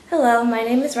Hello, my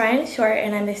name is Ryan Short,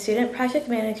 and I'm a student project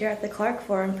manager at the Clark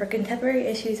Forum for Contemporary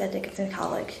Issues at Dickinson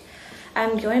College.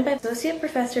 I'm joined by Associate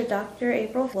Professor Dr.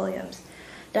 April Williams.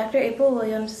 Dr. April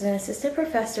Williams is an assistant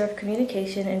professor of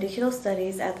communication and digital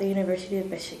studies at the University of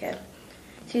Michigan.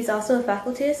 She's also a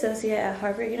faculty associate at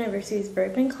Harvard University's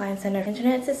Berkman Klein Center for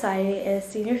Internet Society and a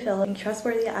senior fellow in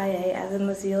Trustworthy IA at the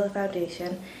Mozilla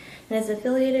Foundation, and is an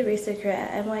affiliated researcher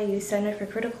at NYU Center for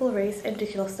Critical Race and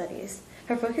Digital Studies.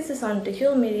 Her focus is on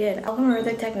digital media and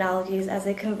algorithmic technologies as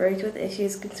they converge with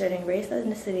issues concerning race,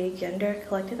 ethnicity, gender,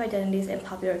 collective identities, and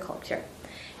popular culture.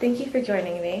 Thank you for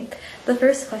joining me. The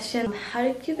first question, how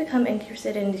did you become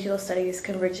interested in digital studies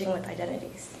converging with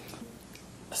identities?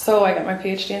 So I got my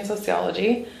PhD in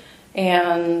sociology,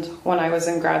 and when I was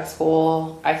in grad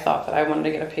school, I thought that I wanted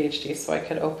to get a PhD so I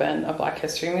could open a Black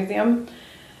History Museum.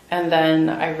 And then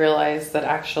I realized that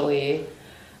actually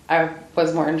I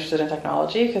was more interested in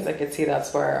technology because I could see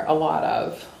that's where a lot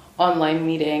of online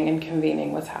meeting and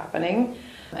convening was happening.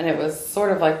 And it was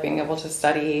sort of like being able to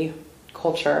study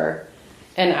culture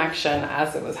in action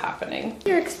as it was happening. How did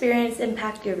your experience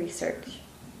impact your research?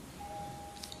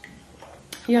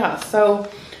 Yeah, so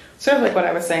sort of like what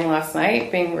I was saying last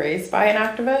night, being raised by an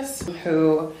activist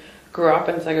who grew up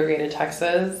in segregated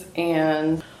Texas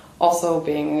and also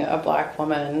being a Black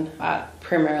woman at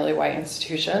primarily white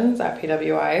institutions, at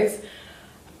PWIs,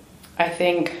 I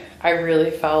think I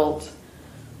really felt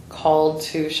called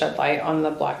to shed light on the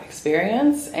Black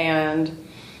experience. And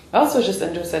I also was just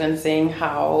interested in seeing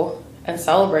how and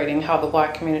celebrating how the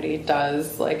Black community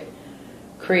does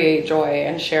create joy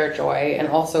and share joy and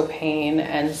also pain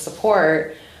and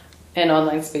support in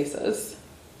online spaces.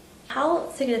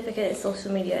 How significant is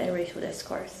social media in racial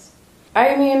discourse?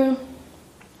 I mean,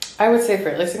 I would say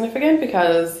fairly significant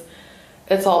because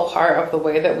it's all part of the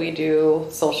way that we do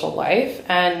social life,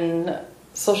 and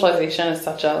socialization is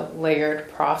such a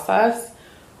layered process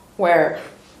where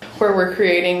we're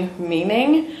creating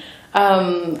meaning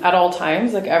at all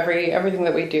times. Like everything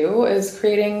that we do is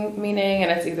creating meaning,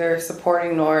 and it's either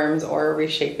supporting norms or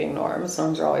reshaping norms.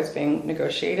 Norms are always being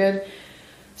negotiated.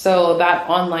 So that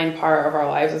online part of our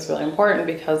lives is really important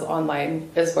because online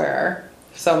is where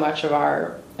so much of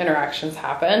our interactions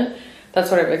happen that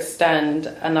sort of extend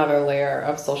another layer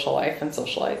of social life and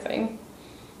socializing.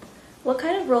 What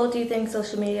kind of role do you think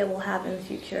social media will have in the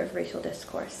future of racial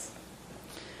discourse?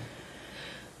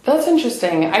 That's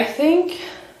interesting. I think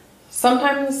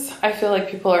sometimes I feel like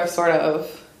people are sort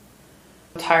of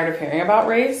tired of hearing about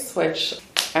race, which,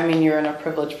 I mean, you're in a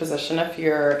privileged position if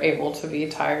you're able to be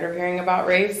tired of hearing about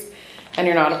race and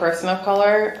you're not a person of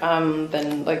color,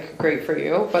 then great for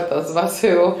you. But those of us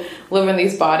who live in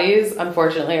these bodies,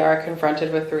 unfortunately, are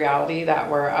confronted with the reality that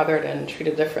we're othered and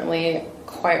treated differently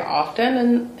quite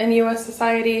often in US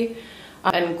society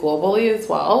and globally as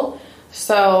well.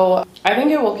 So I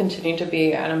think it will continue to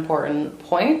be an important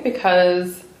point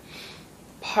because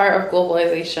part of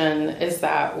globalization is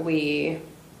that we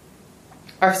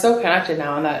are so connected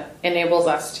now, and that enables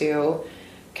us to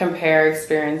compare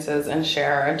experiences and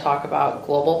share and talk about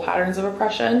global patterns of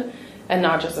oppression, and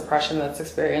not just oppression that's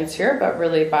experienced here, but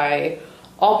really by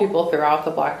all people throughout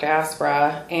the Black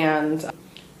diaspora and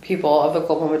people of the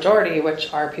global majority,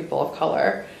 which are people of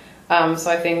color.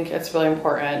 So I think it's really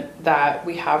important that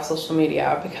we have social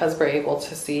media because we're able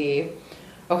to see,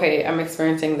 okay, I'm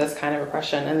experiencing this kind of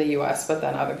oppression in the US, but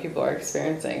then other people are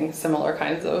experiencing similar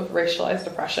kinds of racialized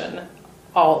oppression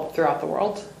all throughout the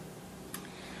world.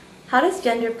 How does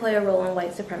gender play a role in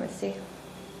white supremacy?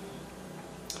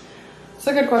 It's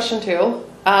a good question too.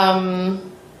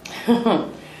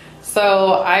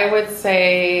 So I would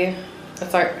say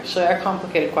it's actually a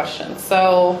complicated question.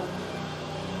 So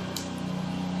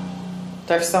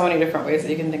there's so many different ways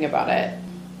that you can think about it.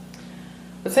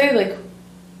 I would say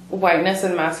whiteness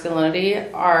and masculinity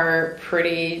are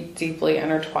pretty deeply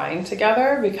intertwined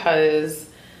together because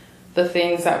the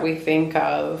things that we think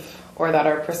of or that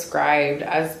are prescribed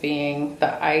as being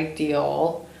the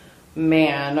ideal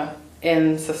man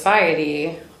in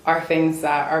society are things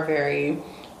that are very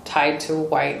tied to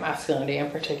white masculinity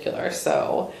in particular.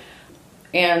 So,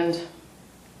 and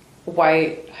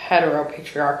white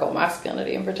heteropatriarchal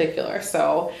masculinity in particular.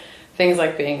 So things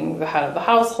like being the head of the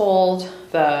household,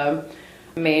 the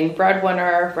main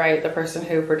breadwinner, right? The person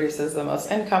who produces the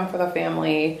most income for the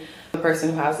family, the person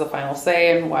who has the final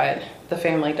say in what the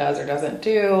family does or doesn't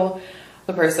do,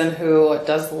 the person who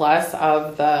does less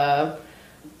of the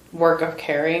work of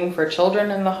caring for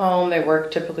children in the home. They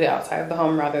work typically outside of the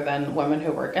home rather than women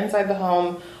who work inside the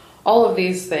home. All of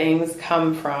these things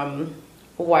come from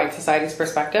white society's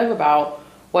perspective about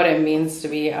what it means to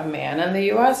be a man in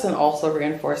the US, and also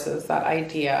reinforces that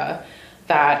idea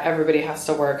that everybody has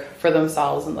to work for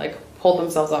themselves and like pull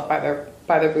themselves up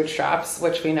by their bootstraps,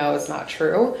 which we know is not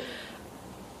true.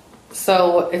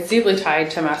 So it's deeply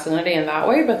tied to masculinity in that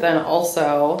way, but then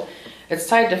also it's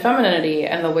tied to femininity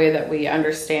and the way that we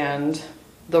understand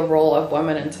the role of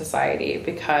women in society,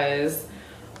 because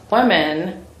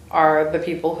women are the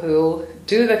people who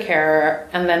do the care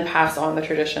and then pass on the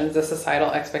traditions, the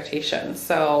societal expectations.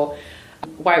 So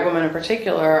white women in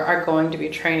particular are going to be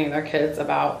training their kids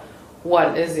about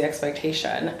what is the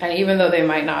expectation. And even though they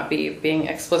might not be being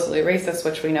explicitly racist,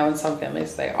 which we know in some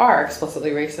families they are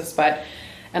explicitly racist, but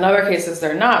in other cases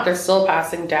they're not, they're still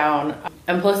passing down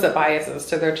implicit biases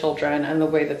to their children and the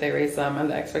way that they raise them and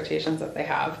the expectations that they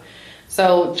have.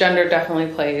 So gender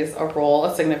definitely plays a role,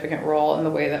 a significant role in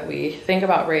the way that we think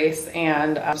about race,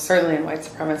 and certainly in white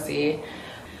supremacy.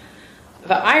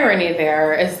 The irony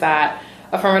there is that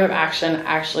affirmative action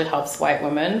actually helps white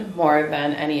women more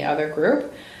than any other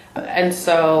group. And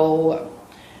so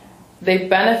they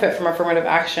benefit from affirmative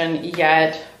action,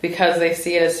 yet because they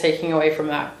see it as taking away from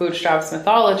that bootstraps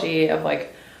mythology of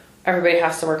like, everybody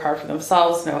has to work hard for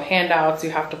themselves, no handouts, you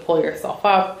have to pull yourself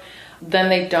up, then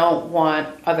they don't want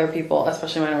other people,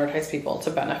 especially minoritized people, to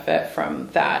benefit from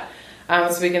that.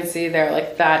 So we can see there,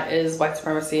 like, that is white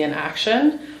supremacy in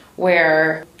action,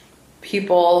 where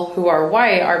people who are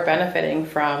white are benefiting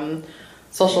from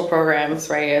social programs,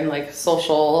 right, and like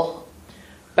social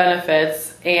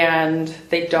benefits, and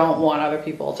they don't want other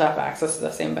people to have access to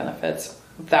the same benefits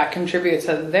that contribute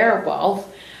to their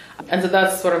wealth. And so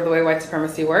that's sort of the way white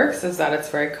supremacy works, is that it's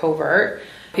very covert.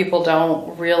 People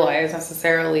don't realize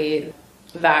necessarily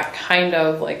that kind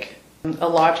of like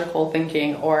illogical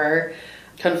thinking or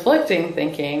conflicting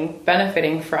thinking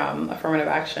benefiting from affirmative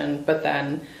action, but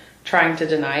then trying to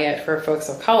deny it for folks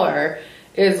of color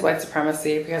is white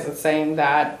supremacy, because it's saying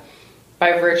that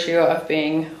by virtue of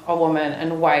being a woman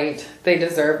and white, they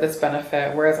deserve this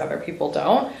benefit, whereas other people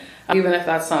don't. Even if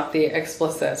that's not the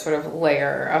explicit sort of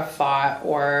layer of thought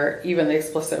or even the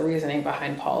explicit reasoning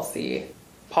behind policy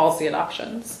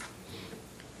adoptions.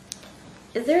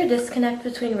 Is there a disconnect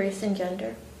between race and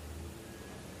gender?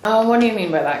 What do you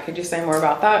mean by that? Could you say more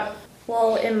about that?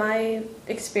 Well, in my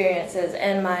experiences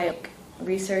and my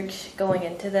research going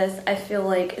into this, I feel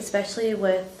like, especially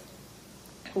with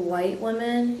white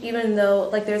women, even though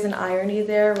like there's an irony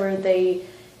there where they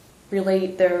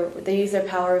use their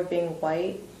power of being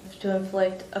white to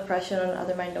inflict oppression on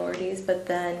other minorities, but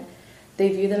then they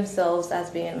view themselves as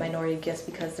being a minority just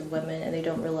because they're women, and they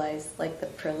don't realize like the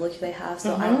privilege they have.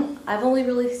 So I've only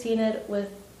really seen it with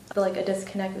like a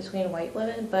disconnect between white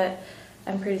women, but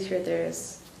I'm pretty sure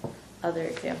there's other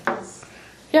examples.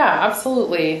 Yeah,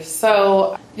 absolutely.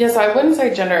 So yes, I wouldn't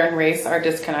say gender and race are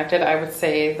disconnected. I would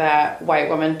say that white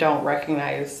women don't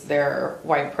recognize their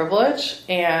white privilege,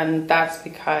 and that's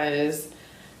because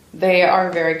they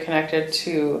are very connected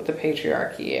to the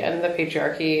patriarchy, and the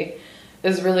patriarchy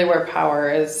is really where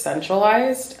power is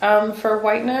centralized for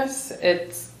whiteness.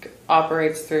 It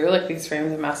operates through like these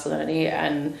frames of masculinity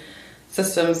and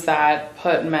systems that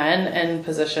put men in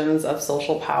positions of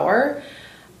social power.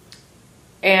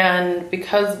 And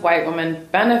because white women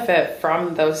benefit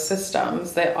from those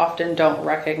systems, they often don't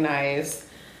recognize,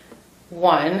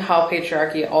 one, how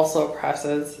patriarchy also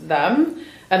oppresses them,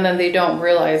 and then they don't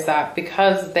realize that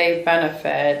because they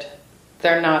benefit,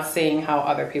 they're not seeing how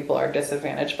other people are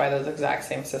disadvantaged by those exact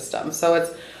same systems. So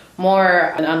it's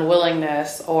more an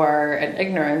unwillingness or an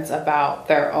ignorance about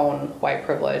their own white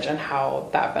privilege and how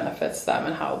that benefits them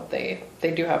and how they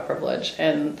do have privilege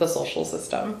in the social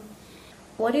system.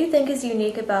 What do you think is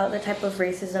unique about the type of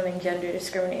racism and gender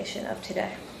discrimination of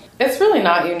today? It's really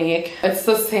not unique. It's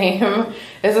the same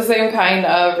kind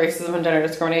of racism and gender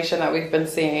discrimination that we've been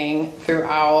seeing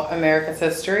throughout America's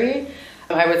history.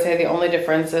 I would say the only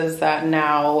difference is that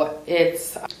now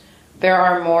there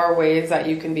are more ways that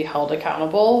you can be held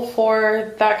accountable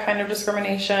for that kind of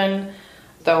discrimination,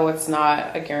 though it's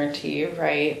not a guarantee,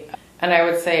 right? And I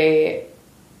would say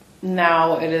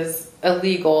now it is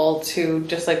illegal to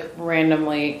just like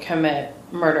randomly commit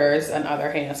murders and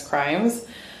other heinous crimes.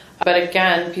 But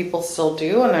again, people still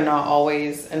do, and they're not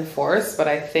always enforced. But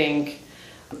I think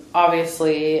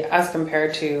obviously as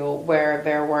compared to where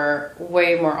there were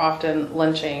way more often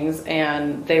lynchings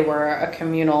and they were a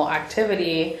communal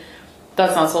activity,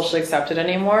 that's not socially accepted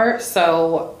anymore.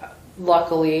 So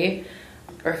luckily,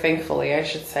 or thankfully I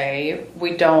should say,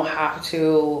 we don't have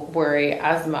to worry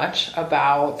as much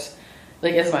about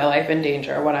like, is my life in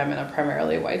danger when I'm in a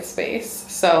primarily white space?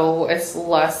 So it's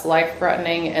less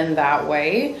life-threatening in that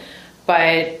way,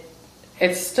 but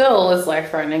it still is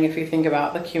life-threatening if you think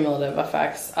about the cumulative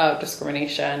effects of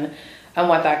discrimination and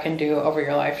what that can do over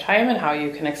your lifetime and how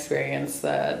you can experience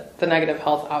the negative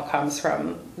health outcomes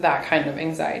from that kind of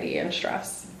anxiety and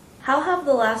stress. How have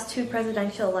the last 2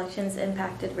 presidential elections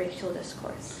impacted racial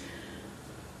discourse?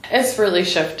 It's really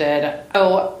shifted.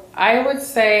 So I would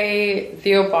say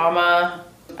the Obama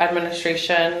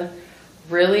administration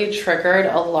really triggered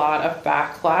a lot of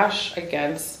backlash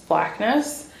against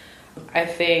Blackness. I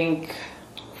think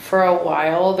for a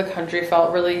while the country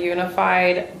felt really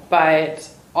unified, but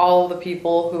all the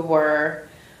people who were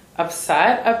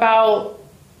upset about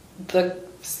the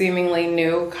seemingly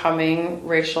new coming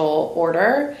racial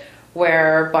order,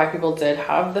 where Black people did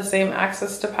have the same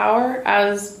access to power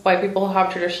as white people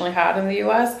have traditionally had in the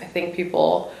US. I think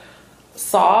people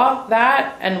saw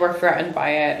that and were threatened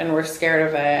by it and were scared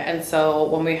of it. And so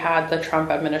when we had the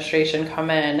Trump administration come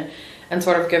in and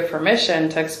sort of give permission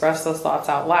to express those thoughts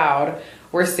out loud,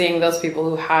 we're seeing those people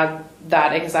who had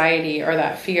that anxiety or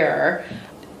that fear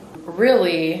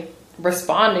really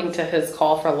responding to his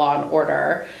call for law and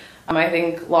order. I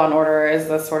think law and order is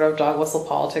the sort of dog whistle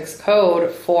politics code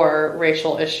for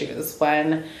racial issues.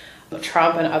 When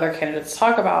Trump and other candidates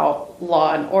talk about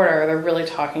law and order, they're really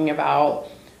talking about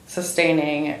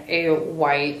sustaining a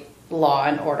white law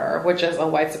and order, which is a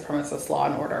white supremacist law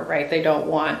and order, right? They don't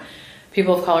want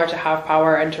people of color to have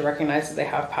power and to recognize that they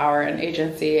have power and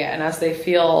agency. And as they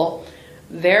feel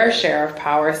their share of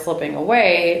power slipping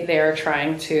away, they're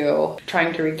trying to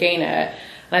regain it.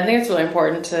 And I think it's really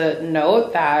important to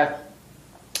note that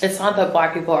it's not that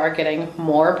Black people are getting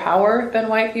more power than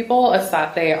white people, it's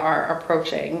that they are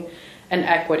approaching an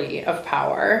equity of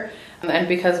power. And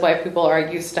because white people are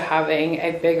used to having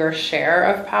a bigger share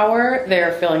of power,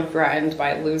 they're feeling threatened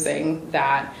by losing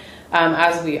that,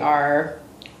 as we are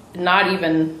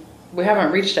we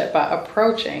haven't reached it, but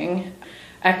approaching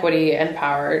equity and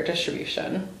power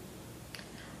distribution.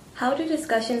 How do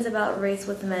discussions about race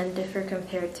with men differ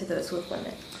compared to those with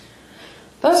women?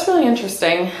 That's really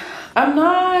interesting. I'm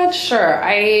not sure.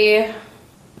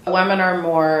 Women are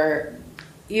more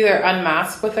either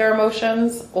unmasked with their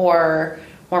emotions or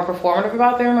more performative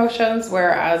about their emotions,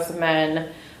 whereas men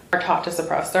are taught to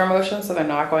suppress their emotions, so they're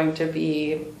not going to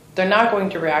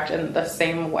react in the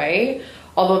same way,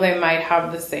 although they might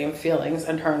have the same feelings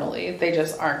internally. They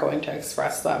just aren't going to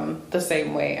express them the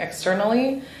same way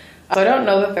externally. So I don't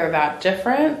know that they're that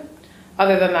different,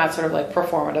 other than that sort of like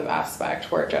performative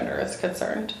aspect where gender is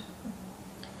concerned.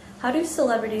 How do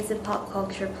celebrities in pop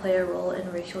culture play a role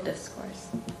in racial discourse?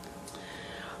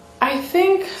 I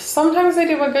think sometimes they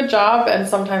do a good job and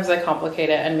sometimes they complicate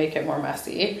it and make it more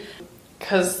messy,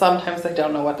 because sometimes they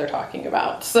don't know what they're talking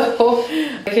about. So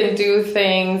they can do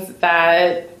things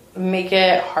that make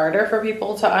it harder for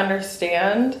people to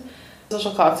understand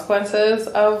social consequences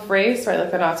of race, right?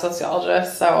 Like, they're not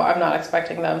sociologists, so I'm not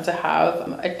expecting them to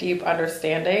have a deep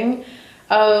understanding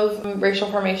of racial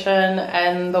formation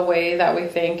and the way that we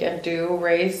think and do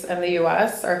race in the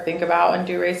US, or think about and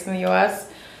do race in the US.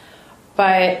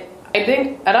 But I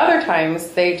think at other times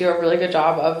they do a really good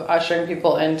job of ushering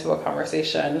people into a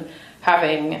conversation,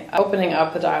 opening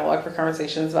up the dialogue for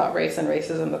conversations about race and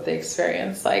racism that they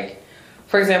experience. Like,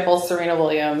 for example, Serena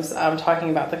Williams talking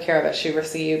about the care that she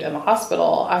received in the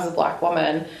hospital as a Black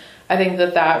woman. I think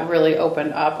that really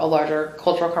opened up a larger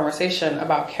cultural conversation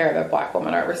about care that Black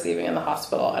women are receiving in the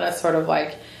hospital. And it's sort of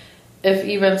like, if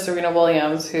even Serena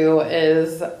Williams, who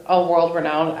is a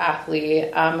world-renowned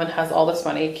athlete and has all this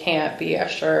money, can't be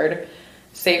assured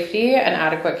safety and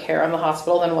adequate care in the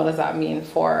hospital, then what does that mean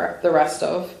for the rest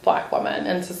of Black women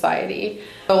in society?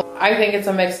 So I think it's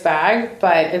a mixed bag,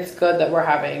 but it's good that we're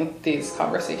having these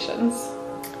conversations.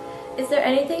 Is there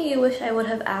anything you wish I would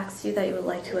have asked you that you would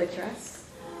like to address?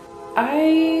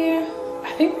 I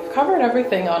think we've covered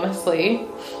everything, honestly.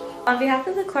 On behalf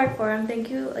of the Clark Forum, thank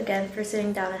you again for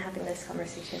sitting down and having this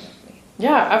conversation with me.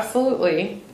 Yeah, absolutely.